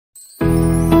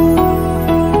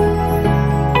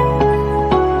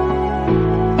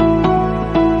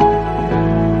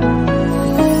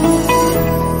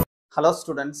Hello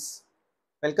students,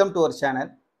 welcome to our channel.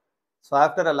 So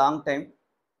after a long time,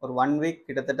 ஒரு 1 week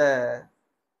கிட்டத்தட்ட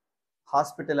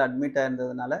hospital admit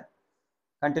ஆயிருந்ததுனால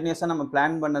கண்டினியூஸாக நம்ம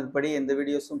plan பண்ணதுபடி எந்த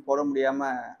வீடியோஸும் போட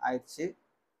முடியாமல் ஆயிடுச்சு.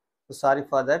 So sorry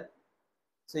for that.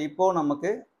 So இப்போது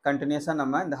நமக்கு கண்டினியூஸாக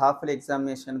நம்ம இந்த ஹாஃப் இயர்லி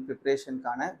எக்ஸாமினேஷன்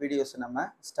ப்ரிப்ரேஷனுக்கான வீடியோஸை நம்ம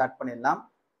ஸ்டார்ட் பண்ணிடலாம்.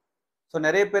 ஸோ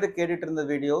நிறைய பேர் கேட்டுட்டு இருந்த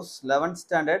videos 11th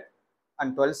standard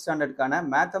and 12th ஸ்டாண்டர்டுக்கான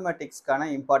மேத்தமெட்டிக்ஸ்க்கான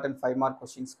important 5 mark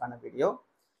கொஷின்ஸ்க்கான video.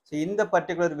 So இந்த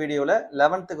பர்டிகுலர் வீடியோவில்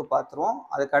 11th பார்த்துருவோம்.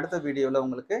 அதுக்கு அடுத்த வீடியோவில்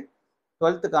உங்களுக்கு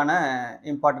 12th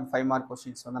இம்பார்ட்டன்ட் 5 மார்க்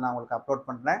கொஷின்ஸ் வந்து நான் உங்களுக்கு அப்லோட்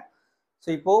பண்ணுறேன். ஸோ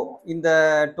இப்போது இந்த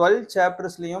 12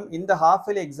 சாப்டர்ஸ்லையும் இந்த ஹாஃப்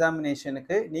இயர்லி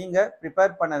எக்ஸாமினேஷனுக்கு நீங்கள்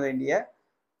ப்ரிப்பேர் பண்ண வேண்டிய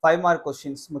 5 மார்க்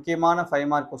கொஷின்ஸ், முக்கியமான 5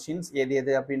 மார்க் கொஷின்ஸ் எது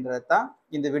எது அப்படின்றது தான்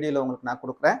இந்த வீடியோவில் உங்களுக்கு நான்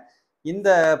கொடுக்குறேன். இந்த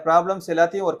ப்ராப்ளம்ஸ்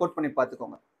எல்லாத்தையும் ஒர்க் அவுட் பண்ணி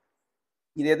பார்த்துக்கோங்க.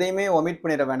 இது எதையுமே ஒமிட்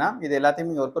பண்ணிட வேணாம். இது எல்லாத்தையும்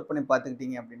நீங்கள் ஒர்க் அவுட் பண்ணி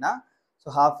பார்த்துக்கிட்டீங்க அப்படின்னா ஸோ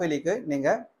ஹாஃப் இயர்லிக்கு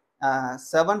நீங்கள்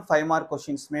 7 5 மார்க்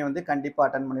கொஷின்ஸுமே வந்து கண்டிப்பாக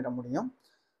அட்டன் பண்ணிட முடியும்.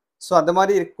 ஸோ அந்த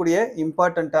மாதிரி இருக்கக்கூடிய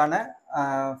இம்பார்ட்டண்ட்டான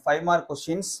 5 மார்க்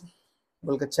கொஷின்ஸ்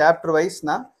உங்களுக்கு சாப்டர் வைஸ்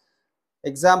நான்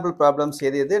எக்ஸாம்பிள் ப்ராப்ளம்ஸ்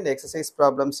எது எது இந்த எக்ஸசைஸ்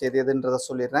ப்ராப்ளம்ஸ் எது எதுன்றதை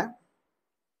சொல்லிடுறேன்.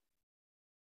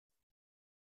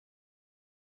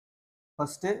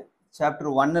 ஃபஸ்ட்டு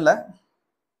சாப்டர் 1ல்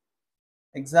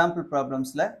எக்ஸாம்பிள்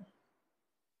ப்ராப்ளம்ஸில்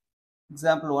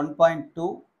எக்ஸாம்பிள் 1.2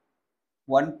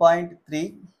 1.3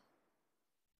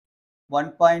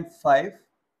 1.5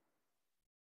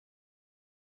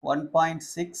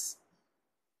 1.6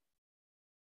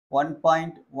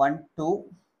 1.12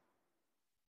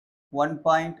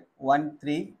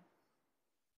 1.13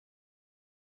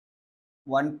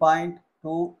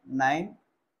 1.29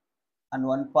 and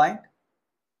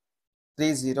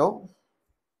 1.30.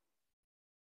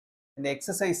 இந்த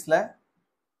எக்ஸசைஸில்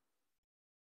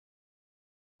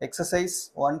exercise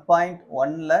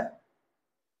 1.1ல்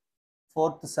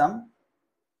 4th sum,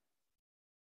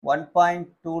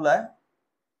 1.2ல்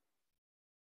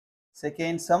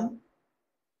 2nd sum,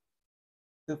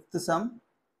 5th sum,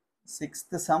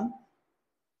 6th sum,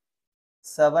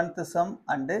 7th sum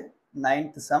and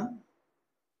 9th sum.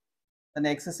 Then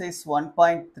exercise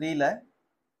 1.3ல்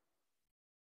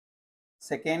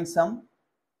 2nd sum,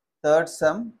 3rd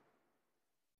sum,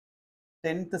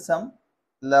 10th sum,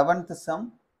 11th sum,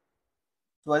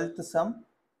 12th sum,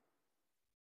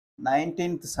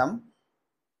 19th sum.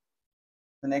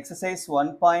 Then exercise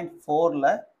 1.4ல்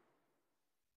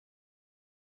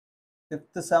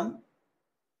 5th sum,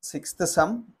 6th sum,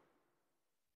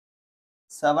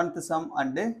 7th sum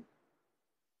and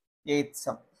 8th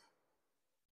sum.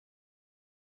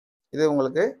 இது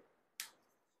உங்களுக்கு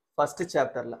first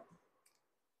சாப்டர்ல.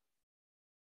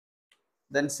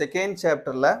 Then second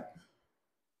சாப்டர்ல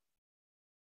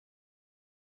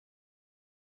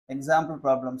example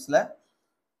ப்ராப்ளம்ஸ்ல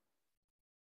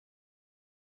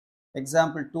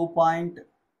example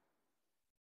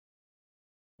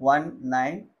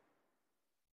 2.19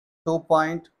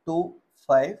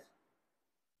 2.25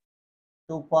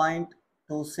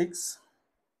 2.26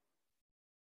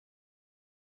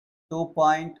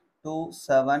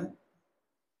 2.27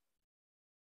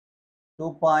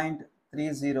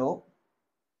 2.30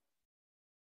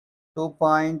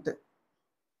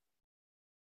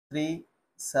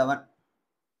 2.37.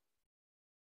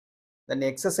 then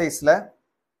exerciseல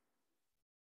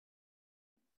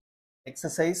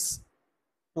exercise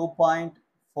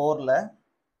 2.4ல்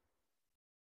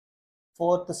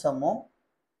 4th sum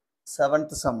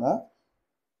 7th sum.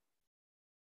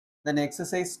 then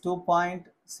exercise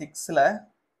 2.6ல்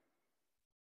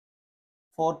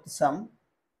 4th sum.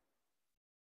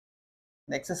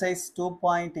 exercise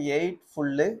 2.8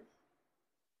 full,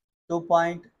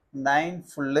 2.9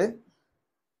 full,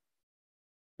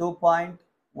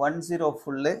 2.10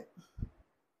 full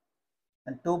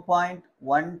and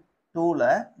 2.12ல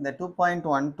இந்த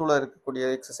 2.12ல இருக்கக்கூடிய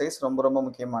exercise ரொம்ப ரொம்ப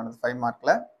முக்கியமானது 5 மார்க்ல.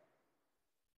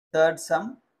 3rd sum,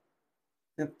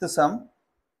 5th sum,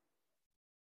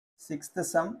 6th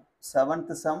sum,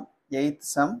 7th sum, 8th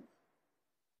sum,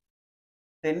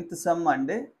 10th sum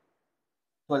and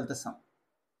 12th sum.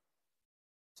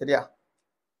 சரியா?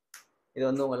 இது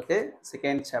வந்து உங்களுக்கு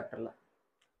second சாப்டர்ல.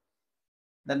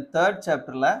 தென் தேர்ட்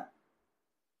சாப்டர்ல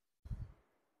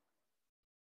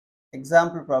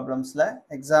எக்ஸாம்பிள் ப்ராப்ளம்ஸ்ல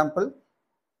எக்ஸாம்பிள்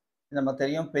நம்ம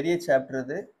தெரியும் பெரிய சாப்டர்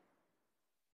இது.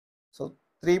 ஸோ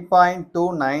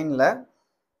 3.29ல்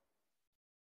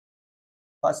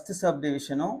ஃபர்ஸ்ட்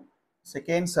சப்டிவிஷனும்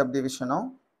செகண்ட் சப்டிவிஷனும்,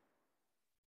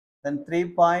 தென்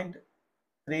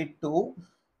 3.32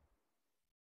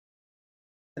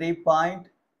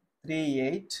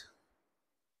 3.38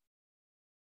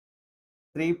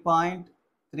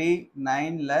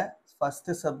 3.39ல first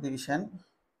subdivision,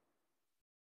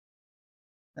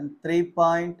 then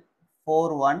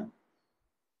 3.41,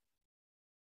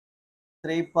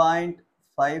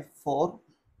 3.54,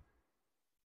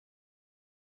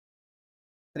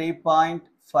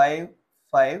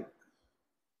 3.55,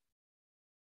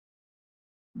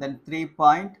 then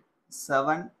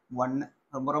 3.71.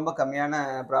 ரொம்ப ரொம்ப கம்மியான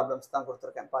ப்ராப்ளம்ஸ் தான்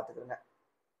கொடுத்துருக்கேன், பார்த்துக்கோங்க.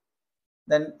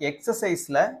 தென் எக்ஸசைஸ்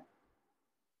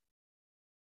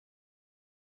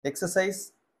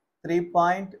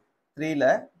 3.3ல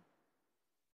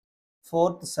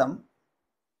fourth sum,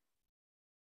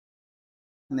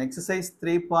 exercise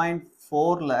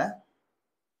 3.4ல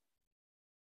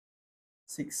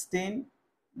 16,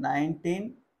 19,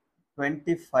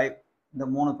 25 இந்த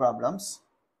மூணு problems.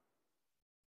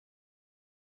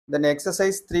 Then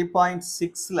exercise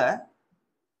 3.6ல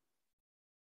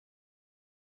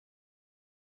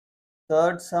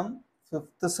third sum,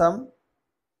 fifth some,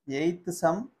 eighth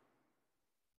some,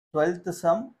 12th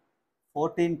some,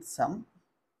 14th some.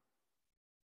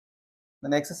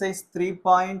 Then exercise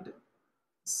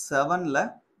 3.7ல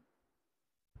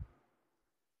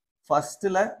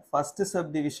first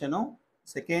சப்டிவிஷனும்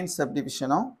second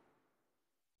சப்டிவிஷனும்,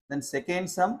 then second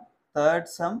sum, third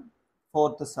sum,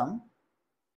 fourth some.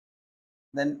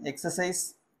 Then exercise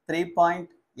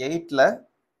 3.8ல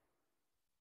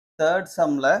third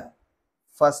சம்ல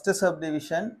first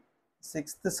subdivision,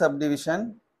 sixth subdivision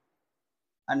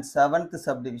and seventh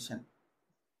subdivision.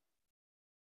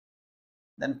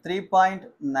 Then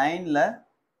 3.9ல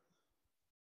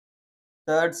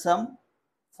third sum,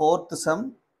 fourth some,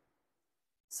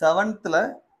 செவன்த்தில்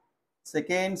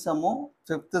second சம்மும்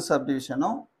fifth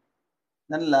சப்டிவிஷனும்,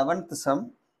 then 11th some.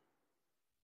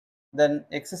 Then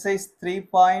exercise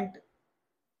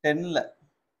 3.10ல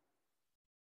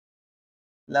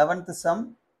 11th some,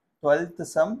 12th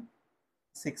some,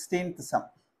 16th some.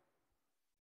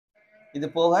 இது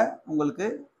போக உங்களுக்கு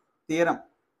theorem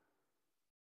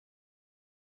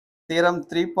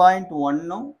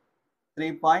 3.1ம்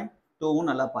 3.2ம்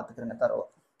நல்லா பார்த்துக்கிறேங்க தரவா,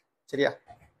 சரியா?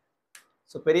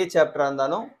 So பெரிய சாப்டராக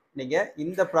இருந்தாலும் நீங்கள்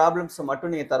இந்த ப்ராப்ளம்ஸை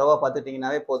மட்டும் நீங்கள் தரவா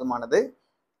பார்த்துட்டிங்கனாவே போதுமானது.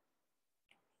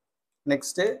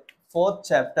 Next fourth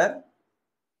chapter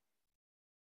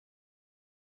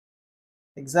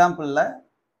எக்ஸாம்பிளில்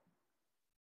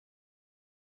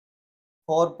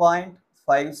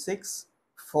 4.56,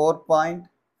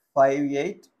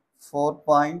 4.58,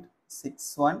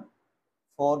 4.61,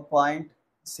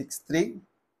 4.63,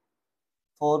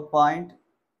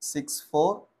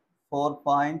 4.64,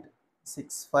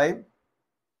 4.65,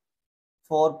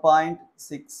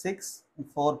 4.66,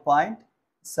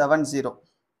 4.70.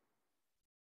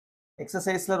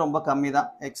 எக்ஸசைஸில் ரொம்ப கம்மி தான்.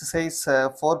 எக்ஸசைஸ்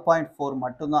 4.4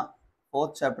 மட்டும்தான்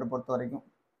ஃபோர்த் சாப்டர் பொறுத்த வரைக்கும்.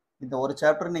 இந்த ஒரு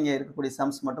சாப்டர் நீங்கள் இருக்கக்கூடிய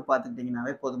சம்ஸ் மட்டும்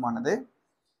பார்த்துக்கிட்டிங்கனாவே போதுமானது.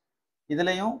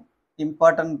 இதுலேயும்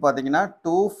இம்பார்ட்டன்ட் பார்த்தீங்கன்னா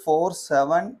 2, 4,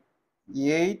 7,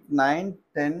 8, 9,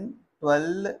 10,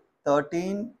 12,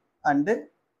 13 அண்டு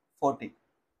 14.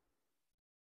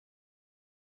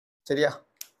 சரியா?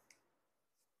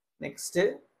 Next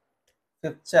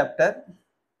fifth chapter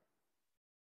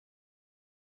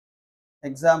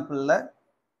example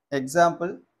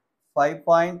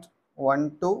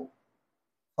 5.12,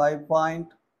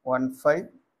 5.15,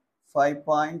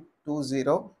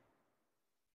 5.20,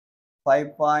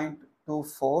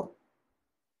 5.24,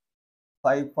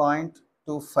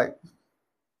 5.25.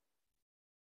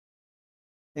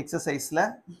 எக்ஸசைஸில்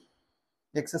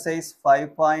exercise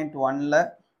 5.1ல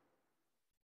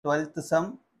 12th some,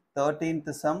 13th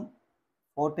some,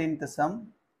 14th some,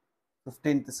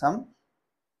 15th some.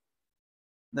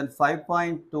 Then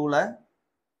 5.2ல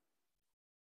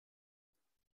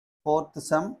 4th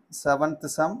some, 7th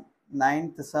some,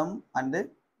 9th some and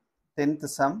 10th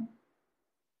some.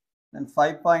 Then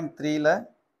 5.3ல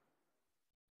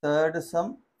 3rd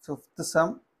some, 5th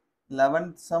some,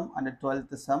 11th some and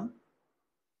 12th some.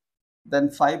 Then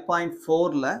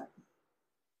 5.4ல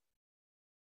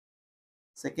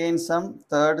second sum,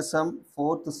 3rd some,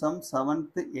 4th some,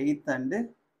 7th, 8th and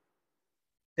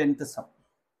 10th some.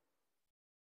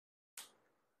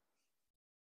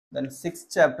 Then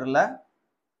 6th சாப்டரில்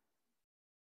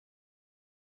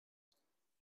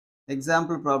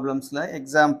example ப்ராப்ளம்ஸில்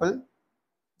example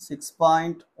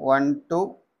 6.12,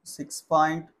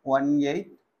 6.18,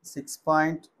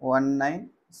 6.19,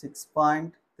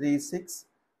 6.36,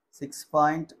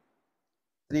 6.37,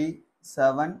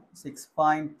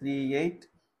 6.38,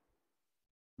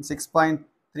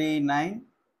 6.39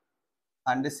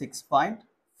 and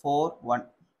 6.41.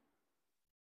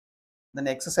 Then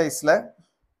exercise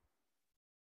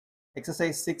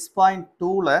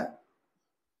 6.2ல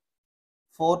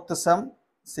 4th sum,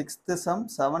 6th sum,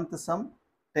 7th sum,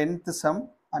 10th sum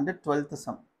and 12th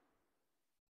sum.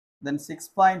 Then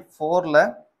 6.4ல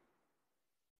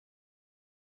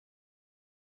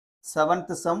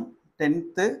 7th sum,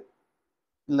 10th,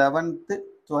 11th,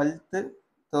 12th,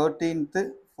 13th,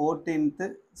 14th,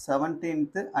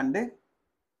 17th and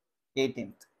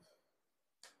 18th.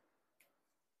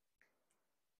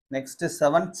 Next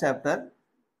 7th chapter,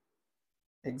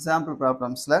 example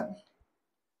problems.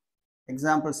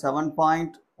 Example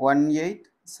 7.18,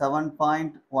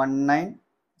 7.19,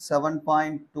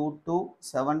 7.22,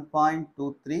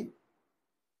 7.23,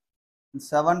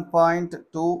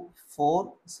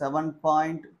 7.24,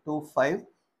 7.25,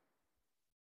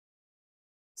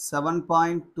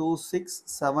 7.26,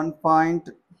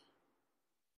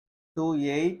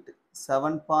 7.28,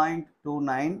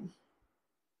 7.29,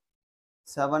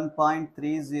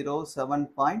 7.30,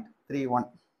 7.31.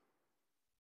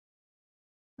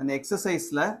 And exercise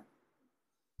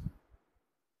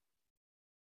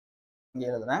இங்கே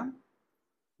எழுதுறேன்.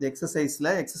 இந்த எக்ஸசைஸில்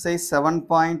exercise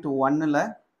 7.1ல்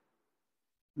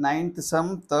 9th sum,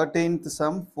 13th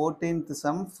sum, 14th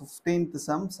sum, 15th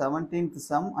sum, 17th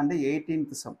sum and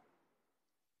 18th sum.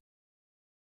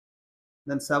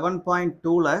 Then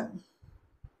 7.2ல்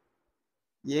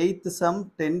 8th sum,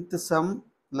 10th sum,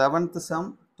 11th sum,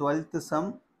 12th sum,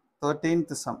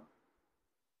 13th sum.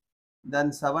 Then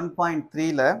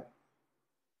 7.3ல்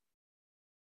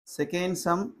second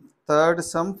sum, third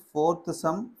sum, fourth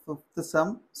sum, fifth sum,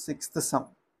 sixth sum.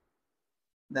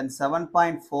 Then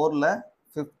 7.4ல்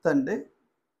fifth and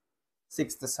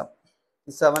sixth sum.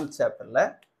 7th chapterல.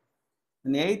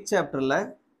 In 8th chapterல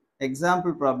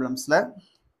example problemsல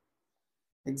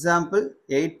example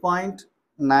 8.9,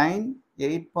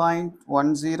 8.10,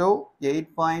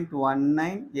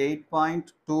 8.19,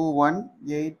 8.21,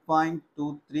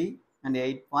 8.23 and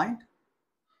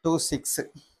 8.26.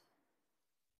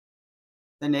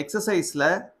 Then exercise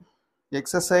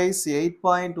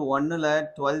 8.1ல்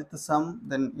 12th sum,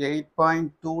 then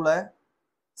 8.2ல்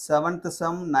 7th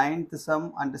sum, 9th sum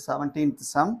and 17th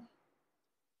sum.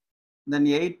 Then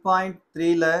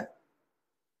 8.3ல்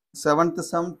 7th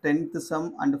sum, 10th sum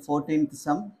and 14th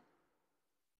sum.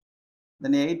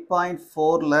 Then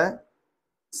 8.4ல்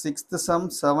 6th sum,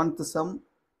 7th sum,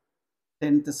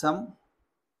 10th sum.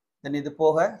 Then இது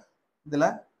போக இதில்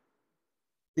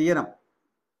theorem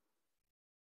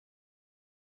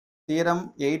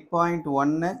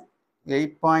 8.1,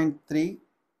 8.3,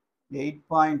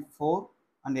 8.4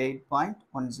 and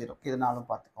 8.10 இது நாலும்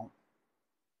பார்த்துக்கோங்க.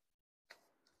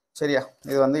 சரியா?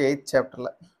 இது வந்து 8th chapterல.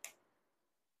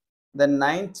 Then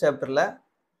 9th chapterல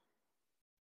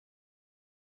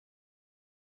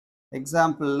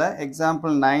example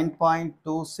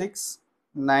 9.26,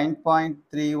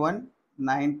 9.31,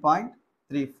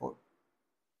 9.34.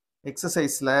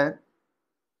 exerciseல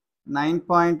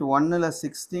 9.1ல்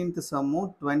 16th sumமும்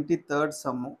 23rd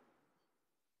sumமும்.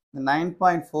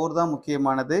 9.4 தான்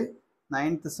முக்கியமானது.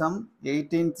 9th sum,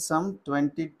 18th sum,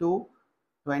 22,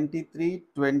 23,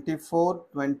 24,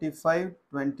 25,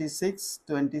 26,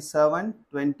 27,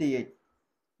 28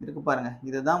 இருக்கு பாருங்க.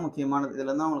 இதுதான் முக்கியமானது.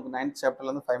 இதில் தான் உங்களுக்கு 9th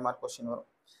chapterலேருந்து 5 mark கொஸ்டின் வரும்.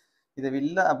 இது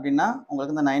இல்லை அப்படின்னா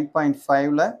உங்களுக்கு இந்த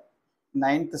 9.5ல்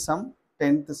 9th sum,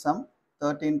 10th sum,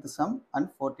 13th sum and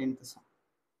 14th sum.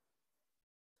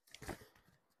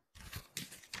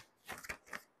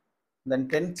 Then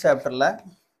 10th chapterல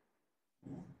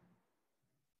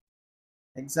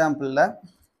example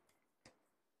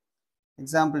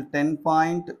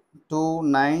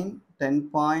 10.29,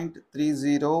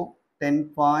 10.30,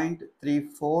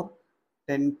 10.34,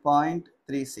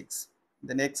 10.36.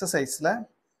 Then exerciseல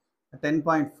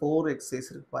 10.4 exercise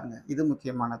இருக்கு பாருங்க. இது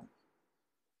முக்கியமானது.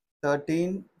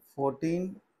 13, 14,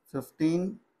 15,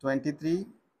 23,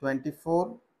 24,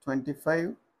 25,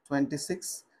 26,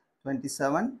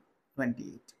 27,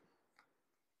 28.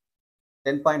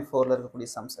 10.4ல் இருக்கக்கூடிய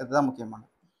sums இதுதான் முக்கியமானது.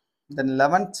 Then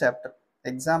 11th chapter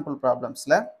example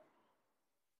problemsல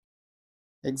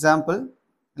example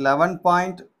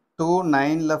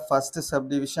 11.29ல first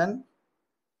subdivision,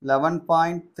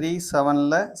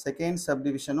 11.37ல second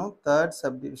subdivisionும் third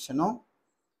subdivisionும்,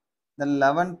 then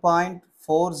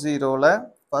 11.40ல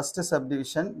first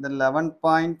subdivision, then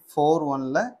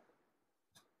 11.41ல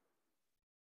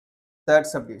third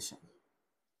subdivision.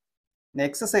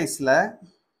 exerciseல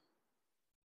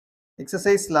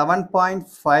exercise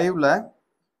 11.5ல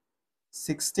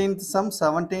 16th sum,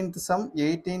 17th sum,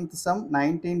 18th sum,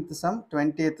 19th sum,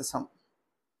 20th sum.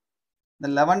 The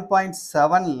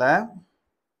 11.7ல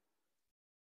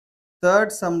third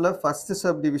sumல first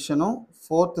subdivisionும்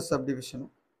fourth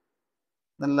subdivisionும்.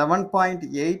 The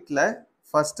 11.8ல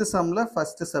first sumல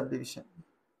first subdivision.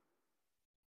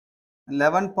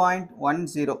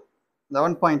 11.10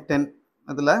 11.10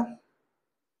 அதில்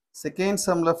second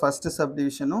சம்மில் first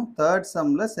சப்டிவிஷனும் third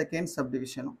சம்மில் second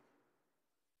சப்டிவிஷனும்.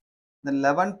 தென்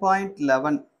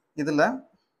 11.11 இதில்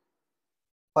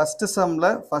first சம்மில்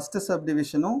first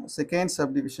சப்டிவிஷனும் second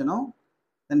சப்டிவிஷனும்,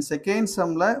 then second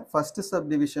சம்மில் first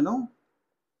சப்டிவிஷனும்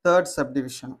third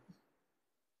சப்டிவிஷனும்.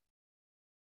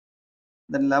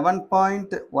 தென்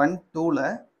 11.12ல்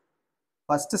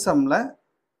first சம்மில்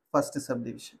first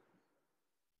subdivision.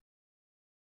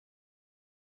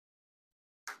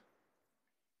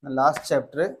 Last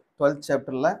chapter 12th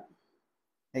சாப்டரில்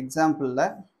example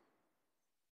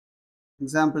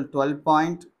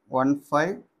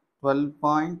 12.15,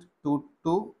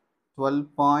 12.22,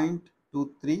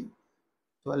 12.23,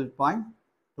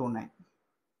 12.29.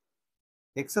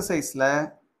 எக்ஸசைஸில்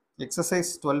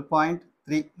exercise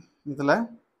 12.3 இதில்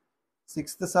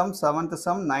 6th some, 7th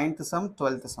some, 9th some,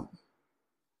 12th some,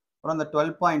 அப்புறம் அந்த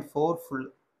 12.4 ஃபுல்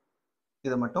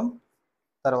இதை மட்டும்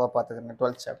தரவாக பார்த்துக்கிறேங்க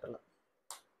 12th சாப்டரில்.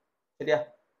 சரியா?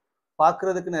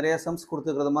 பார்க்குறதுக்கு நிறைய சம்ஸ்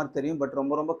கொடுத்துருக்கிறது மாதிரி தெரியும், பட்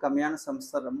ரொம்ப ரொம்ப கம்மியான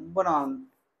சம்ஸ் தான். ரொம்ப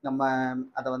நம்ம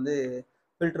அதை வந்து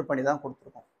ஃபில்டர் பண்ணி தான்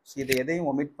கொடுத்துருக்கோம். ஸோ இதை எதையும்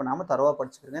ஒமிட் பண்ணாமல் தரவாக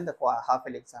படிச்சுக்கிறேங்க இந்த ஹாஃப்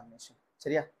இயர்லி எக்ஸாமினேஷன்.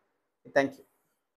 சரியா? தேங்க்யூ.